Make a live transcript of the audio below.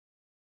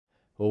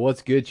Well,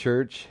 what's good,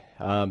 church?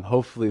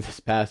 Hopefully,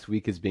 this past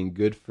week has been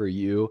good for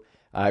you.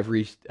 I've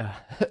reached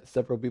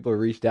several people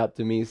have reached out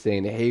to me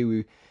saying, "Hey,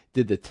 we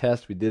did the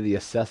test, we did the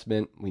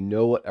assessment, we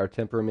know what our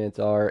temperaments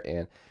are,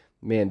 and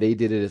man, they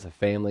did it as a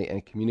family,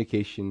 and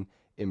communication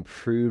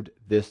improved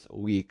this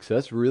week." So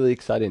that's really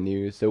exciting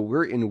news. So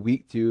we're in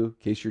week two. In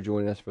case you're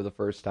joining us for the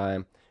first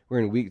time, we're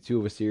in week two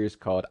of a series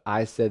called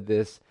 "I Said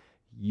This,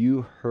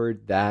 You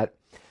Heard That."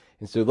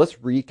 And so let's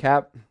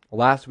recap.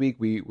 Last week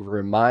we were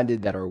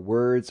reminded that our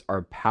words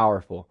are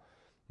powerful.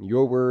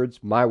 Your words,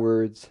 my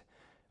words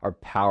are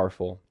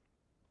powerful.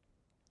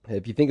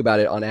 If you think about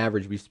it, on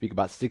average, we speak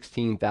about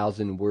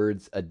 16,000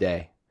 words a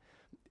day.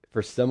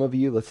 For some of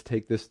you, let's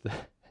take this,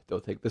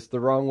 don't take this the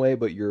wrong way,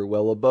 but you're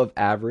well above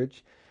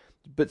average.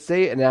 But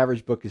say an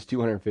average book is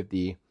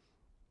 250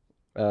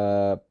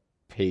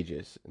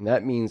 pages, and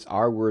that means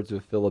our words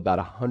would fill about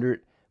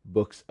 100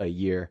 books a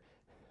year.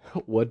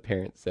 One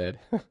parent said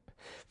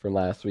from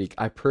last week,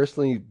 I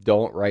personally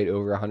don't write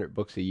over 100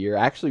 books a year.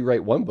 I actually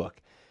write one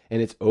book, and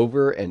it's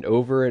over and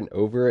over and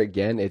over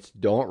again. It's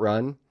don't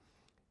run,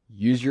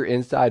 use your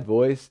inside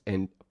voice,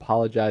 and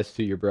apologize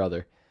to your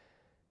brother.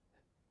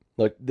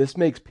 Look, this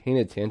makes paying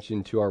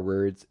attention to our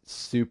words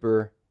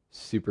super,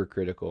 super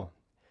critical.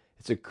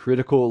 It's a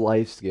critical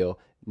life skill,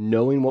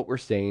 knowing what we're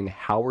saying,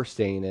 how we're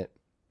saying it,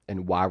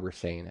 and why we're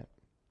saying it.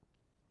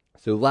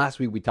 So last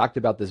week we talked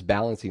about this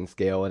balancing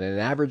scale, and in an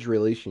average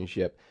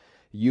relationship,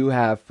 you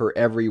have, for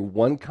every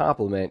one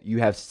compliment, you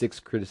have 6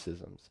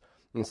 criticisms.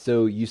 And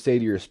so you say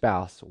to your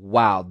spouse,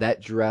 wow,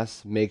 that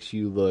dress makes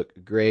you look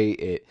great.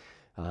 It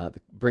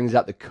brings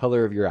out the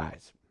color of your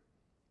eyes.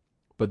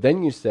 But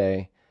then you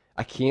say,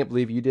 I can't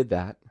believe you did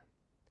that.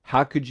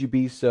 How could you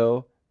be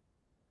so?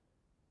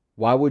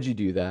 Why would you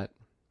do that?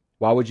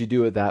 Why would you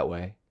do it that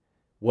way?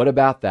 What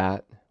about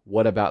that?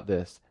 What about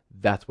this?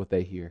 That's what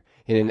they hear.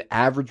 In an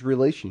average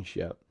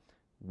relationship,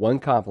 one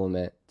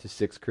compliment to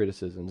 6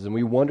 criticisms. And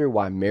we wonder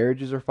why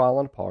marriages are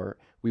falling apart.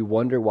 We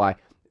wonder why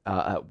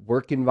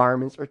work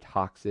environments are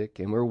toxic.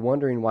 And we're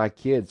wondering why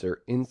kids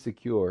are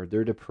insecure,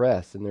 they're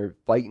depressed, and they're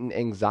fighting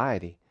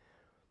anxiety.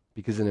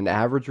 Because in an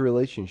average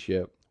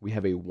relationship, we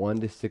have a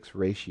 1-to-6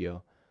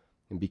 ratio.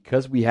 And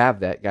because we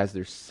have that, guys,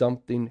 there's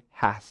something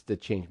has to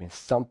change. Man,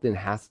 something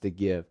has to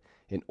give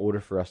in order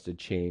for us to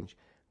change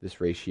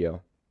this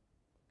ratio.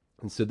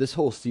 And so this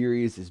whole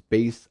series is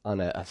based on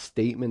a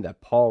statement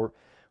that Paul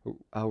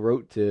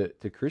wrote to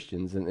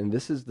Christians. And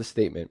this is the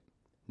statement: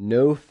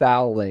 no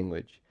foul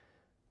language.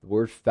 The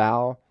word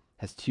foul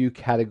has 2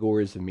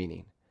 categories of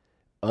meaning: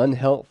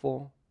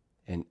 unhelpful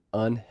and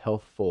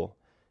unhealthful.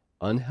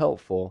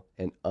 Unhelpful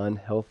and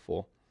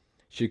unhealthful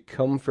should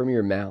come from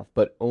your mouth,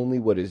 but only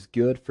what is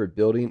good for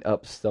building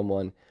up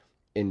someone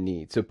in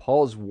need. So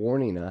Paul is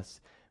warning us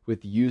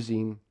with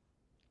using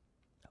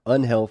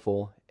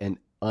unhelpful and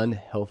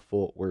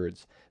unhealthful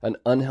words. An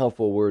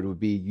unhelpful word would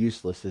be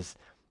useless, as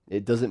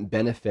it doesn't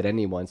benefit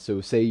anyone. So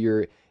say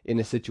you're in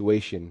a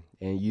situation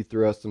and you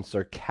throw out some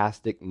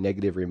sarcastic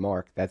negative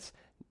remark that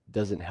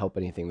doesn't help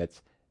anything,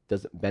 that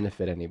doesn't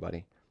benefit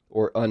anybody.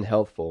 Or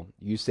unhelpful,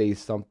 you say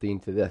something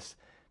to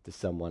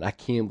someone, I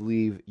can't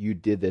believe you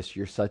did this,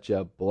 you're such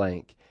a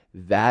blank.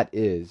 That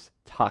is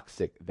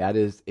toxic, that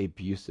is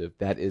abusive,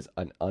 that is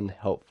an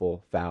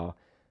unhelpful, foul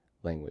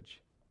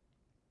language.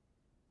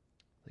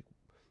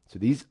 So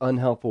these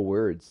unhelpful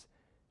words,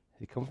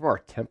 they come from our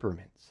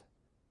temperaments.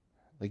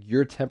 Like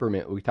your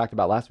temperament, we talked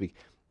about last week,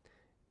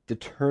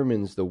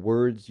 determines the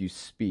words you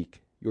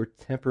speak. Your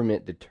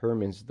temperament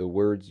determines the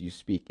words you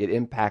speak. It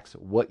impacts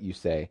what you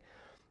say,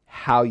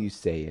 how you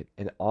say it,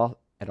 and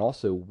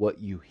also what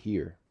you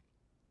hear.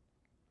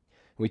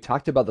 We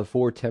talked about the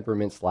 4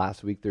 temperaments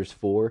last week. There's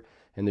 4,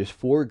 and there's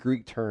 4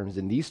 Greek terms,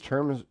 and these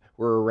terms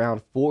were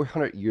around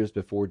 400 years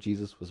before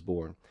Jesus was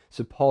born.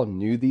 So Paul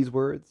knew these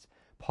words.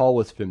 Paul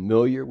was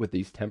familiar with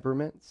these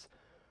temperaments.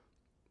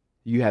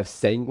 You have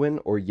sanguine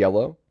or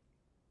yellow.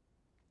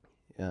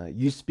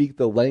 You speak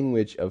the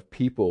language of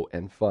people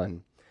and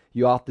fun.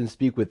 You often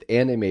speak with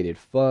animated,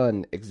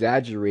 fun,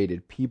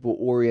 exaggerated,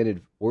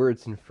 people-oriented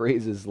words and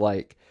phrases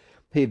like,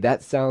 hey,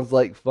 that sounds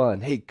like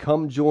fun. Hey,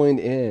 come join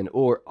in.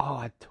 Or, oh,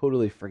 I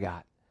totally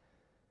forgot.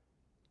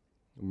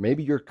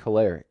 Maybe you're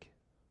choleric.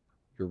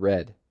 You're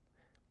red.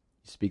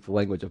 You speak the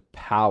language of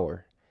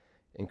power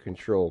and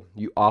control.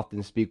 You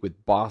often speak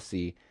with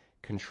bossy,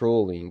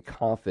 controlling,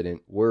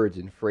 confident words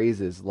and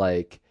phrases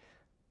like,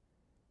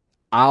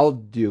 I'll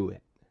do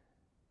it,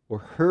 or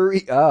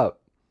hurry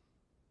up,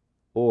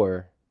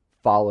 or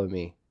follow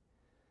me.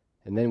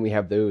 And then we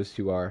have those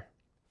who are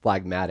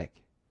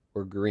phlegmatic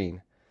or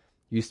green.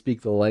 You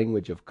speak the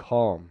language of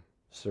calm,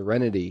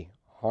 serenity,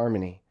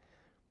 harmony.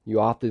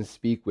 You often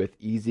speak with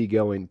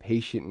easygoing,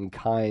 patient, and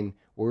kind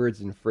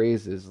words and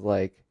phrases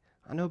like,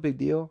 no big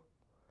deal.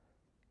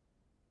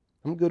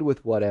 I'm good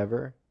with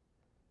whatever.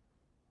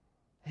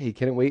 Hey,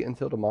 can it wait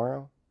until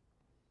tomorrow?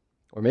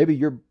 Or maybe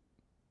you're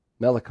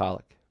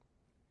melancholic.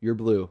 You're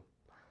blue,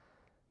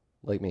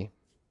 like me.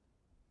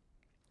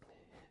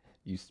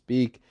 You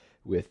speak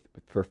with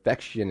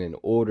perfection and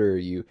order.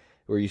 You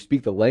or you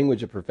speak the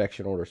language of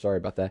perfection order, sorry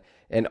about that,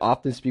 and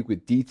often speak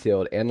with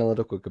detailed,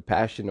 analytical,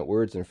 compassionate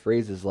words and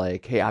phrases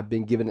like, hey, I've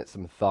been giving it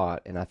some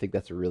thought, and I think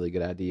that's a really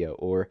good idea,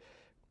 or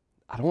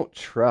I don't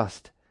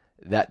trust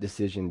that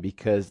decision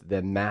because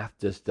the math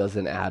just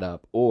doesn't add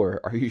up, or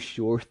are you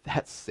sure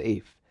that's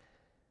safe?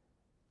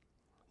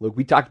 Look,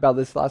 we talked about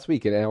this last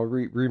week, and I'll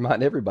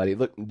remind everybody,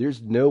 look,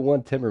 there's no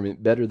one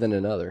temperament better than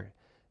another.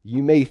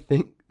 You may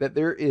think that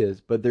there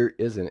is, but there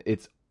isn't.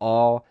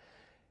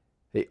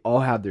 They all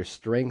have their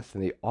strengths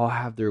and they all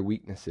have their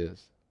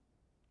weaknesses.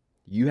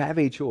 You have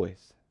a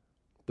choice.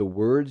 The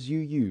words you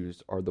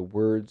use are the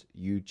words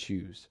you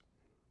choose.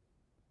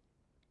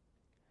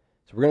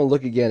 So we're going to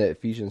look again at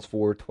Ephesians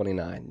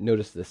 4:29.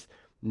 Notice this.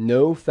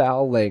 No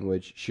foul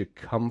language should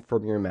come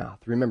from your mouth.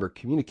 Remember,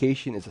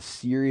 communication is a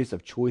series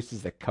of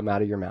choices that come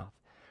out of your mouth.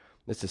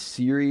 It's a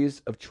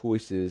series of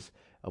choices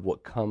of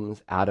what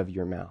comes out of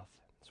your mouth.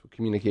 That's what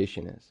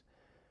communication is.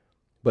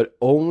 But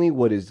only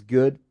what is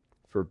good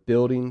for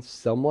building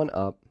someone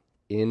up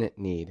in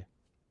need.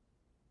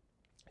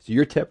 So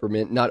your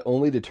temperament not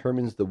only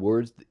determines the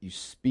words that you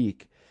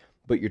speak,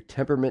 but your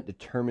temperament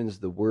determines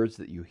the words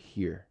that you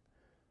hear.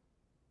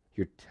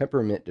 Your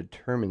temperament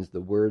determines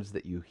the words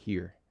that you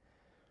hear.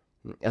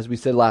 As we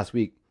said last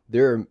week,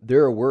 there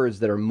are words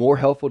that are more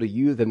helpful to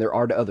you than there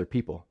are to other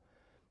people.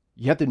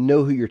 You have to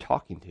know who you're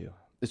talking to.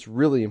 It's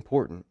really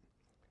important.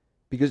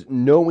 Because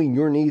knowing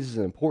your needs is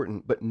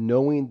important, but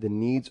knowing the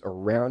needs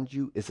around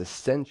you is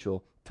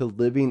essential to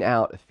living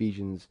out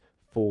Ephesians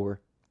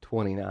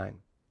 4:29.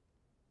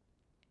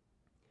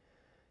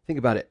 Think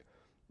about it.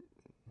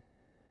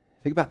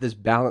 Think about this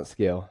balance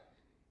scale.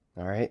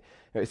 All right?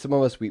 Some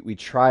of us, we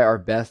try our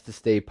best to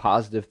stay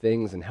positive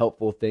things and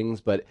helpful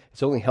things, but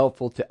it's only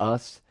helpful to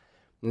us.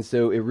 And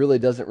so it really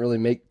doesn't really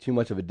make too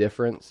much of a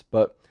difference.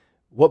 But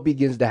what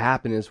begins to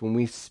happen is when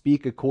we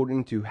speak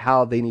according to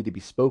how they need to be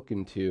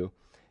spoken to,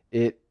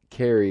 it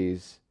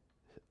carries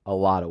a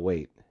lot of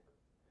weight.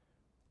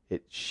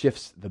 It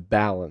shifts the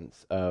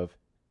balance of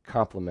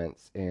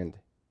compliments and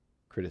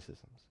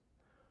criticisms.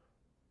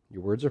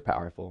 Your words are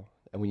powerful,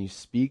 and when you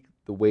speak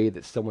the way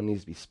that someone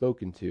needs to be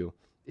spoken to,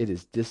 it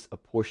is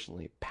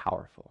disproportionately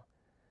powerful.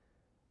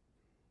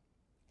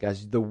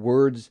 Guys,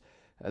 the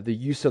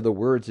use of the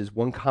words is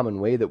one common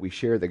way that we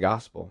share the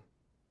gospel.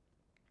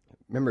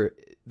 Remember,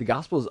 the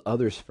gospel is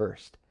others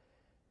first.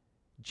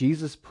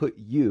 Jesus put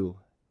you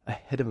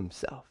ahead of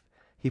himself.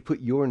 He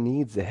put your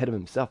needs ahead of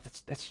himself.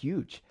 That's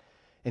huge.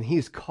 And he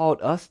has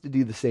called us to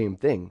do the same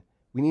thing.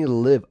 We need to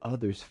live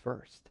others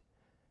first.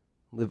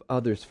 Live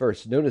others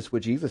first. Notice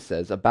what Jesus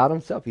says about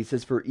himself. He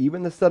says, for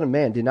even the Son of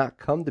Man did not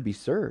come to be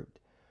served,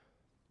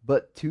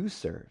 but to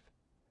serve,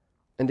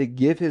 and to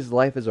give his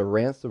life as a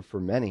ransom for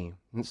many.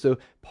 And so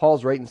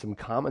Paul's writing some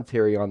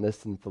commentary on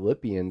this in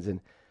Philippians,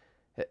 and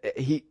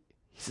he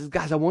says,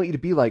 guys, I want you to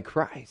be like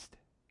Christ.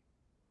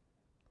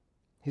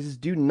 He says,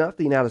 do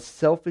nothing out of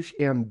selfish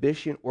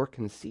ambition or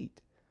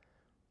conceit,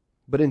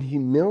 but in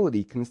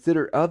humility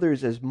consider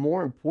others as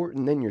more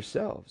important than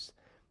yourselves,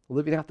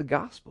 living out the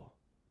gospel,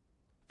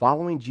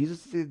 following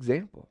Jesus'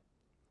 example.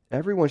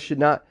 Everyone should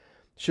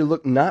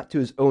look not to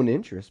his own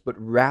interest, but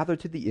rather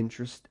to the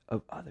interest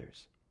of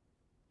others.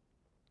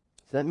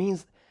 So that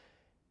means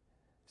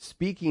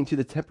speaking to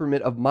the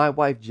temperament of my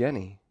wife,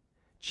 Jenny,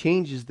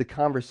 changes the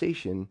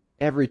conversation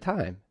every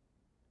time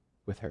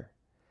with her.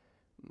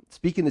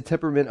 Speaking the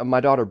temperament of my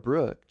daughter,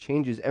 Brooke,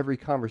 changes every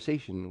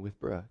conversation with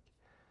Brooke.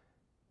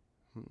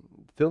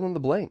 Fill in the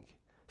blank.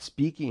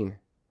 Speaking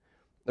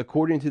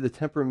according to the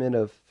temperament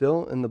of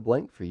fill in the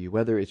blank for you,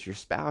 whether it's your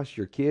spouse,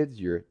 your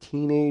kids, your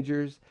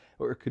teenagers,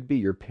 or it could be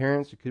your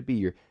parents, it could be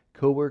your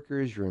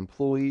coworkers, your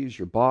employees,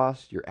 your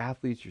boss, your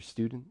athletes, your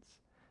students.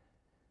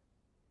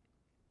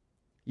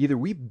 Either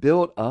we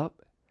build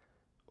up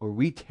or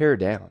we tear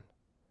down.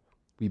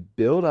 We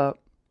build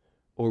up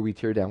or we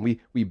tear down.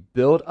 We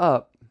build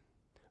up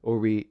or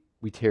we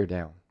tear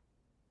down.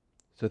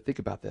 So think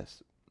about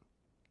this.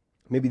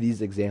 Maybe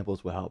these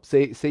examples will help.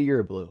 Say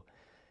you're a blue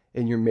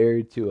and you're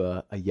married to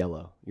a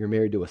yellow. You're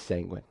married to a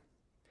sanguine.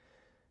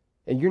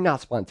 And you're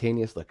not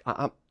spontaneous. Look,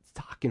 I'm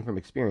talking from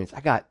experience.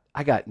 I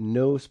got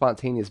no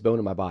spontaneous bone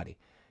in my body.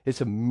 It's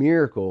a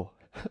miracle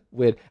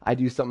when I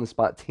do something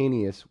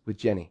spontaneous with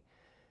Jenny.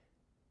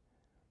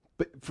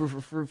 But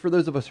for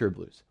those of us who are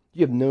blues,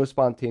 you have no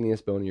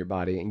spontaneous bone in your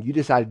body, and you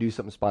decide to do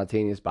something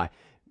spontaneous by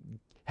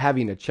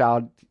having a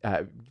child,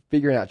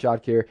 figuring out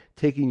childcare,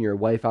 taking your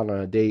wife out on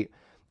a date.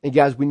 And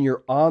guys, when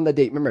you're on the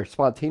date, remember,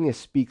 spontaneous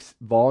speaks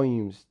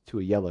volumes to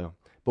a yellow.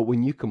 But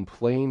when you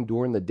complain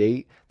during the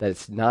date that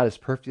it's not as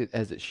perfect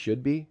as it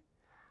should be,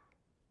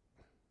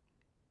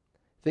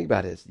 think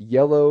about it. It's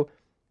yellow,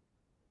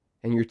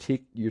 and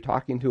you're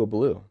talking to a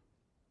blue.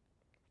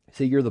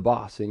 Say you're the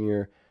boss,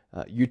 and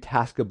you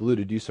task a blue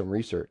to do some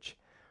research.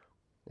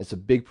 It's a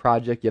big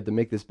project. You have to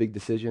make this big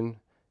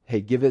decision.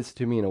 Hey, give this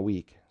to me in a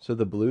week. So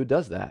the blue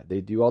does that. They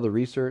do all the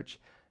research.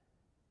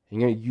 And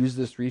you're going to use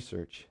this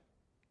research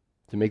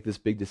to make this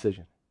big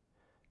decision.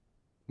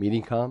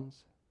 Meeting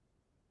comes,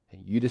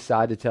 and you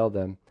decide to tell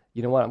them,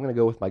 you know what, I'm going to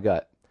go with my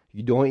gut.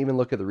 You don't even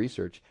look at the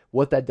research.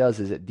 What that does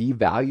is it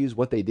devalues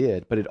what they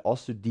did, but it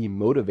also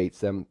demotivates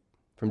them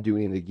from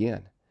doing it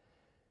again.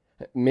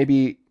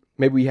 Maybe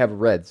we have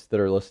Reds that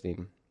are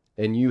listening,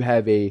 and you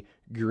have a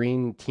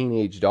green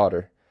teenage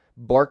daughter.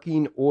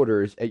 Barking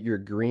orders at your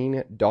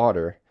green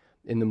daughter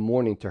in the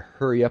morning to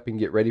hurry up and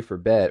get ready for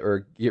bed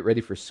or get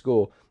ready for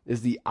school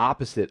is the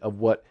opposite of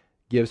what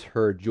gives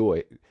her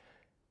joy.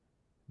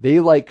 They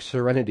like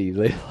serenity,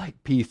 they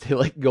like peace, they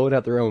like going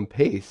at their own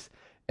pace,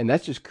 and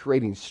that's just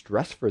creating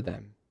stress for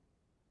them.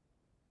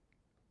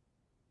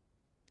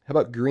 How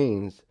about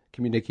greens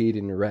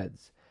communicating to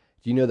reds?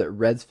 Do you know that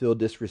reds feel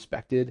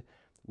disrespected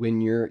when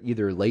you're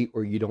either late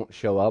or you don't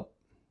show up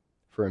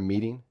for a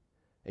meeting,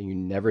 and you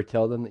never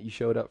tell them that you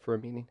showed up for a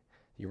meeting?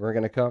 You weren't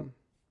going to come?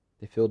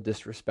 They feel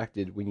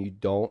disrespected when you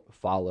don't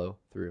follow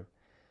through.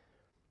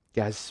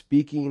 Guys,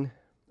 speaking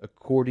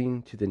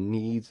according to the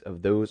needs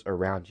of those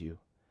around you,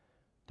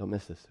 don't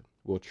miss this,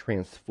 will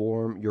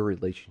transform your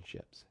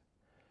relationships.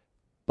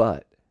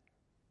 But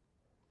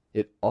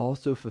it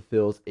also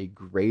fulfills a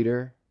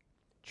greater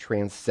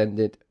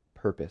transcendent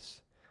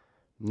purpose.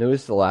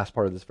 Notice the last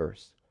part of this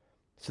verse.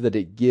 So that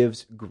it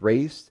gives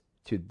grace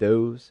to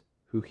those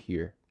who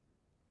hear.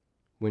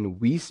 When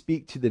we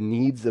speak to the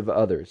needs of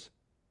others,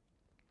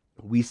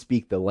 we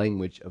speak the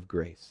language of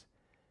grace.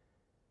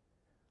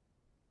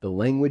 The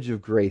language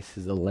of grace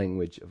is the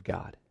language of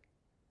God.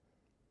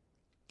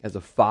 As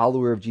a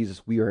follower of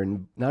Jesus, we are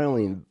not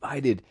only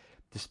invited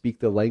to speak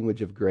the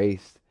language of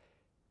grace,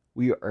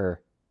 we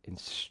are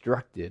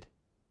instructed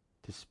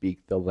to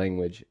speak the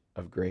language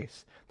of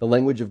grace. The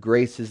language of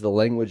grace is the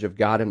language of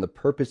God, and the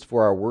purpose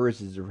for our words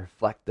is to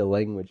reflect the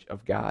language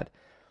of God.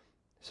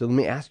 So let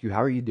me ask you,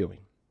 how are you doing?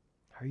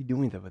 How are you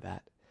doing with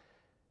that?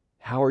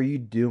 How are you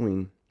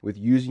doing with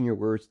using your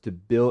words to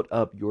build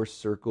up your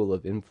circle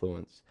of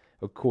influence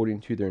according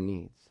to their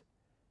needs?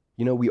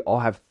 You know, we all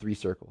have 3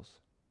 circles.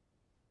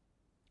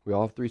 We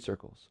all have 3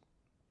 circles.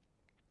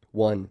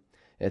 One,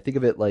 and think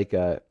of it like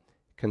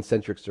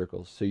concentric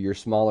circles. So your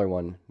smaller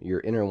one,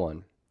 your inner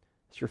one,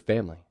 it's your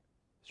family.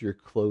 It's your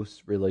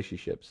close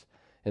relationships.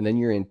 And then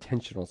your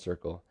intentional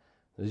circle.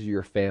 Those are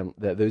your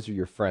those are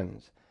your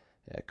friends,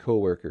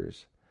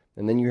 co-workers.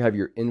 And then you have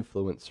your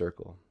influence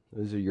circle.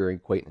 Those are your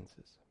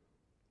acquaintances.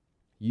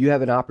 You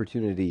have an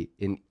opportunity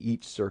in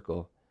each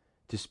circle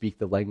to speak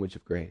the language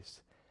of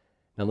grace.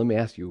 Now let me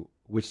ask you,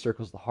 which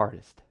circle is the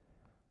hardest?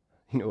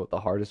 You know what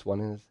the hardest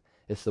one is?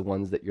 It's the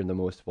ones that you're the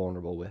most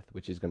vulnerable with,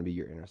 which is going to be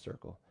your inner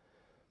circle.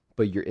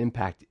 But your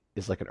impact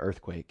is like an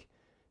earthquake.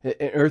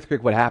 An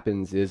earthquake, what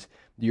happens is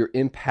your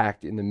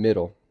impact in the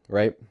middle,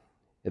 right,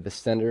 at the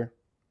center,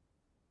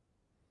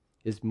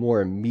 is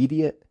more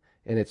immediate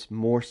and it's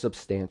more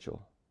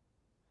substantial.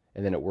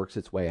 And then it works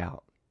its way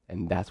out.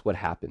 And that's what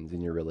happens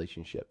in your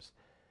relationships.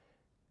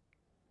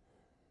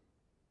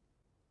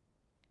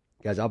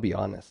 Guys, I'll be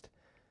honest.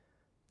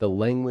 The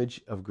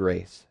language of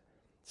grace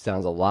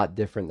sounds a lot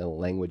different than the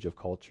language of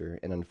culture.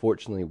 And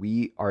unfortunately,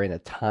 we are in a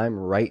time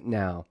right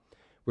now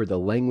where the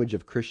language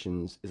of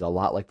Christians is a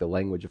lot like the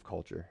language of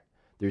culture.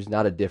 There's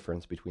not a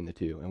difference between the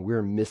two. And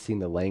we're missing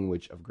the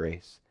language of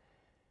grace.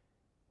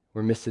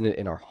 We're missing it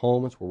in our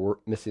homes. We're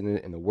missing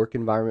it in the work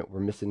environment. We're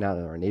missing out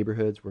in our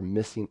neighborhoods. We're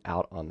missing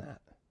out on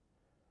that.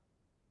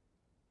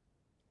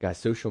 Guys,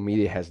 social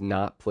media has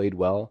not played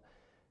well.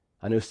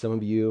 I know some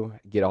of you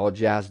get all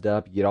jazzed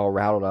up, you get all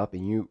rattled up,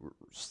 and you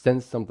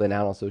send something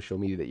out on social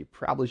media that you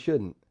probably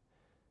shouldn't.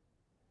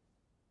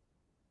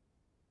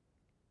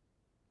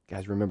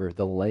 Guys, remember,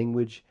 the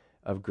language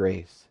of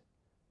grace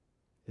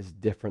is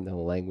different than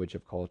the language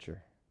of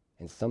culture.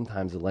 And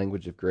sometimes the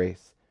language of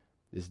grace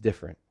is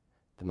different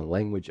than the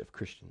language of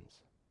Christians.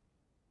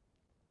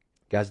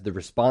 Guys, the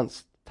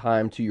response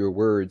time to your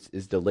words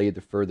is delayed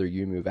the further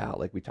you move out,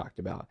 like we talked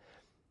about.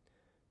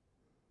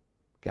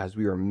 Guys,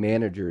 we are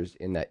managers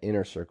in that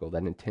inner circle,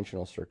 that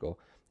intentional circle,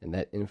 and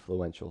that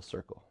influential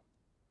circle.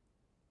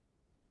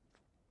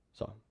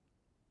 So,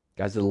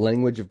 guys, the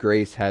language of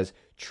grace has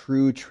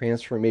true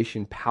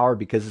transformation power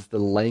because it's the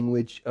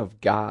language of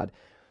God.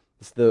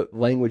 It's the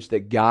language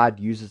that God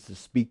uses to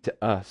speak to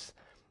us.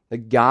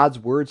 That God's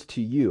words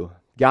to you,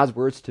 God's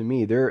words to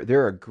me,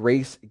 they're a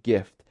grace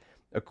gift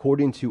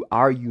according to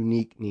our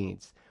unique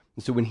needs.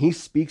 And so when He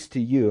speaks to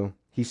you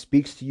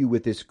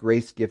with this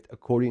grace gift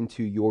according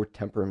to your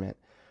temperament.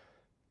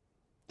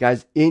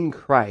 Guys, in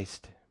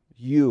Christ,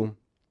 you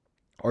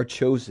are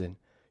chosen.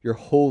 You're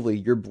holy,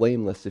 you're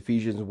blameless,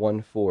 Ephesians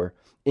 1:4.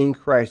 In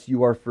Christ,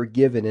 you are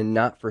forgiven and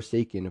not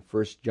forsaken,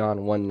 1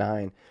 John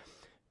 1:9.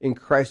 In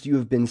Christ, you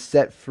have been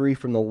set free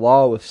from the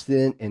law of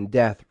sin and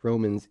death,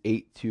 Romans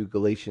 8:2,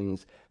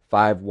 Galatians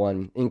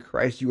 5:1. In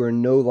Christ, you are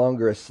no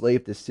longer a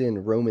slave to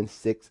sin, Romans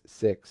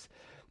 6:6.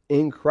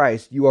 In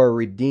Christ, you are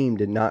redeemed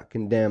and not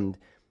condemned,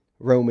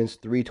 Romans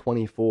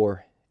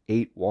 3:24,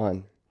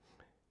 8:1.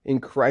 In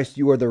Christ,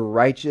 you are the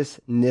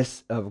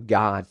righteousness of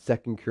God,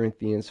 2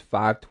 Corinthians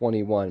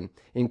 5:21.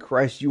 In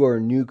Christ, you are a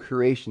new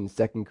creation,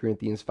 2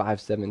 Corinthians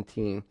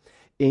 5:17.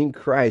 In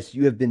Christ,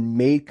 you have been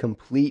made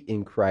complete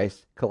in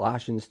Christ,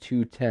 Colossians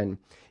 2:10.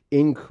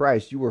 In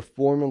Christ, you were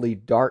formerly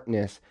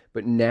darkness,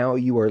 but now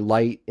you are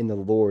light in the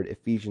Lord.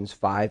 Ephesians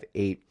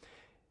 5:8.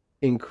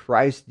 In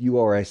Christ, you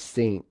are a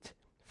saint.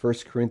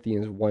 1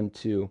 Corinthians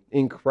 1:2.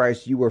 In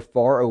Christ, you were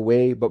far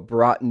away, but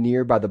brought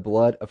near by the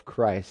blood of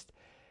Christ.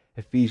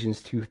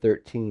 Ephesians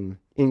 2:13.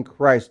 In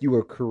Christ, you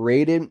were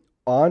created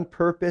on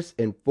purpose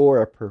and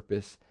for a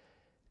purpose.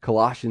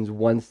 Colossians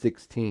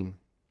 1:16.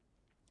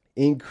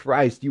 In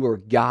Christ, you are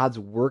God's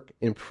work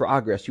in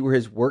progress. You are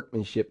his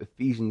workmanship.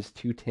 Ephesians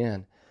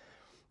 2:10.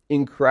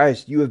 In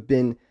Christ, you have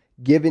been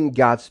given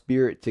God's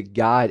Spirit to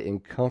guide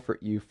and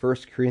comfort you.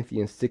 1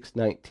 Corinthians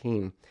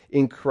 6:19.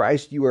 In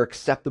Christ, you are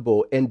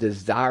acceptable and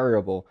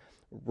desirable.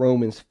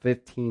 Romans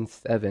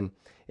 15:7.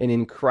 And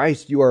in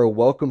Christ, you are a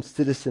welcome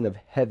citizen of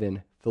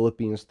heaven.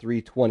 Philippians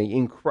 3:20.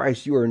 In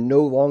Christ, you are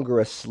no longer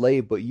a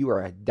slave, but you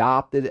are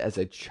adopted as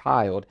a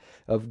child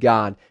of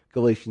God.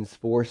 Galatians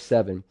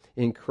 4:7.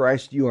 In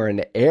Christ, you are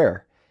an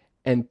heir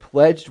and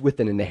pledged with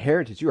an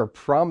inheritance. You are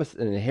promised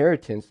an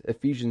inheritance.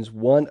 Ephesians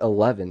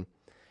 1:11.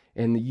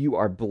 And you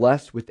are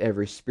blessed with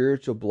every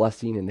spiritual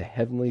blessing in the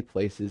heavenly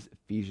places.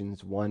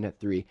 Ephesians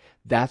 1:3.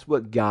 That's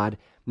what God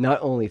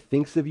not only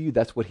thinks of you,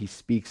 that's what he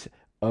speaks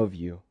of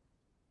you.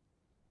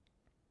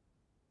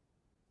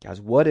 Guys,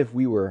 what if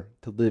we were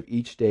to live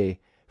each day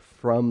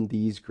from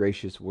these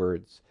gracious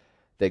words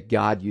that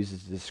God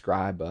uses to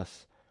describe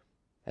us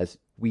as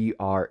we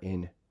are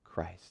in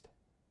Christ?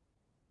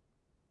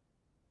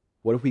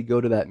 What if we go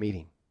to that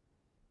meeting?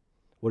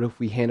 What if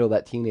we handle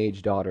that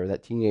teenage daughter,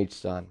 that teenage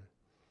son?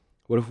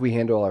 What if we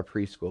handle our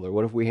preschooler?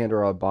 What if we handle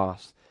our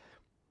boss?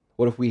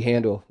 What if we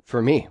handle,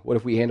 for me, what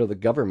if we handle the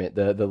government,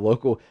 the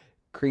local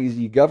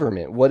crazy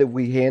government? What if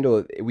we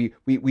handle, we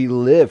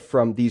live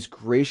from these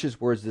gracious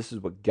words? This is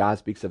what God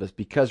speaks of us.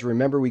 Because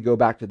remember, we go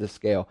back to the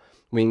scale.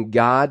 When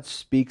God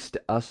speaks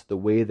to us the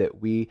way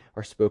that we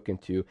are spoken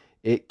to,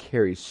 it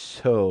carries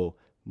so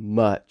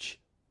much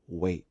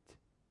weight.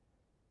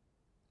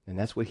 And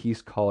that's what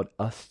he's called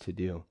us to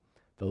do.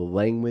 The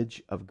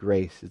language of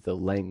grace is the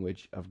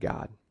language of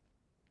God.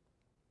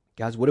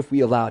 Guys, what if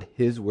we allowed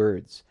his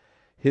words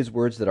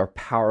that are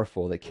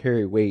powerful, that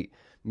carry weight,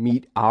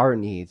 meet our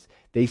needs?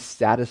 They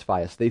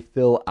satisfy us. They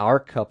fill our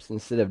cups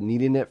instead of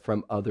needing it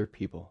from other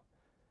people.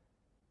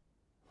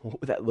 What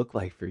would that look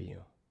like for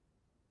you?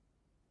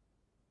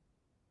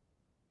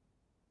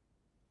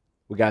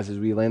 Well, guys, as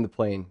we land the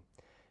plane,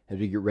 as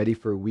we get ready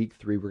for week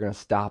 3, we're going to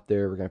stop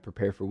there. We're going to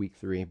prepare for week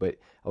 3, but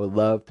I would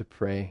love to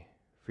pray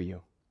for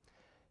you.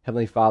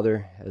 Heavenly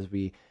Father, as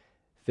we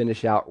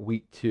finish out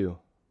week 2,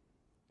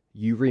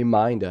 you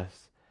remind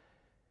us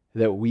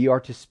that we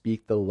are to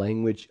speak the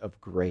language of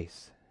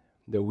grace,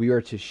 that we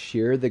are to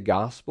share the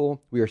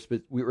gospel. We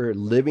are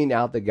living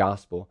out the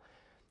gospel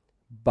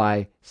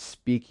by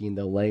speaking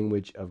the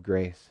language of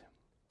grace,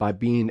 by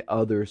being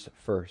others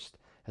first,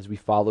 as we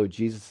follow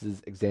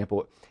Jesus'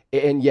 example.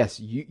 And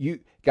yes,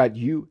 God,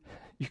 you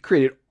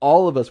created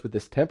all of us with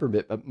this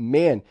temperament, but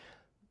man,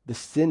 the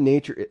sin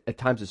nature at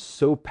times is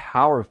so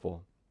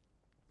powerful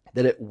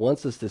that it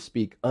wants us to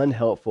speak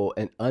unhelpful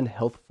and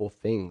unhealthful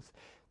things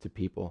to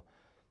people.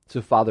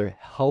 So, Father,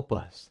 help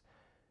us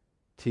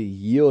to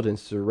yield and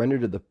surrender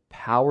to the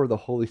power of the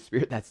Holy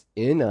Spirit that's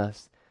in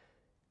us,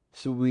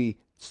 so we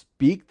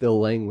speak the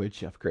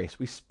language of grace.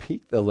 We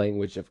speak the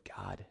language of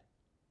God,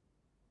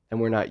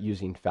 and we're not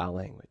using foul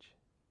language.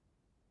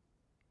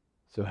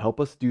 So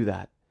help us do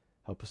that.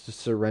 Help us to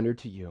surrender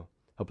to you.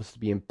 Help us to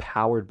be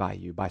empowered by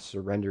you, by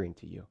surrendering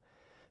to you.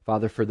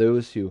 Father, for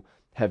those who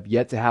have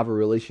yet to have a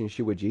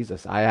relationship with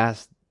Jesus, I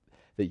ask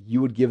that you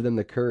would give them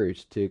the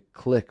courage to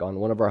click on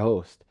one of our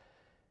hosts,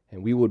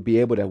 and we would be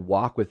able to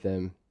walk with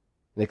them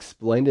and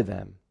explain to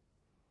them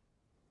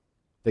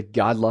that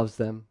God loves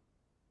them,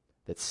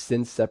 that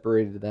sin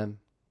separated them,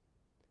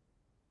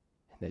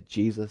 and that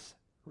Jesus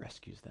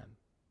rescues them.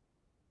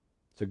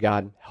 So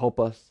God, help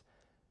us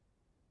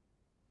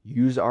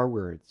use our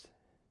words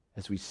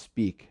as we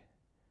speak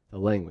the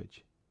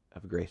language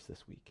of grace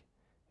this week.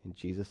 In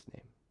Jesus'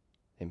 name,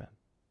 amen.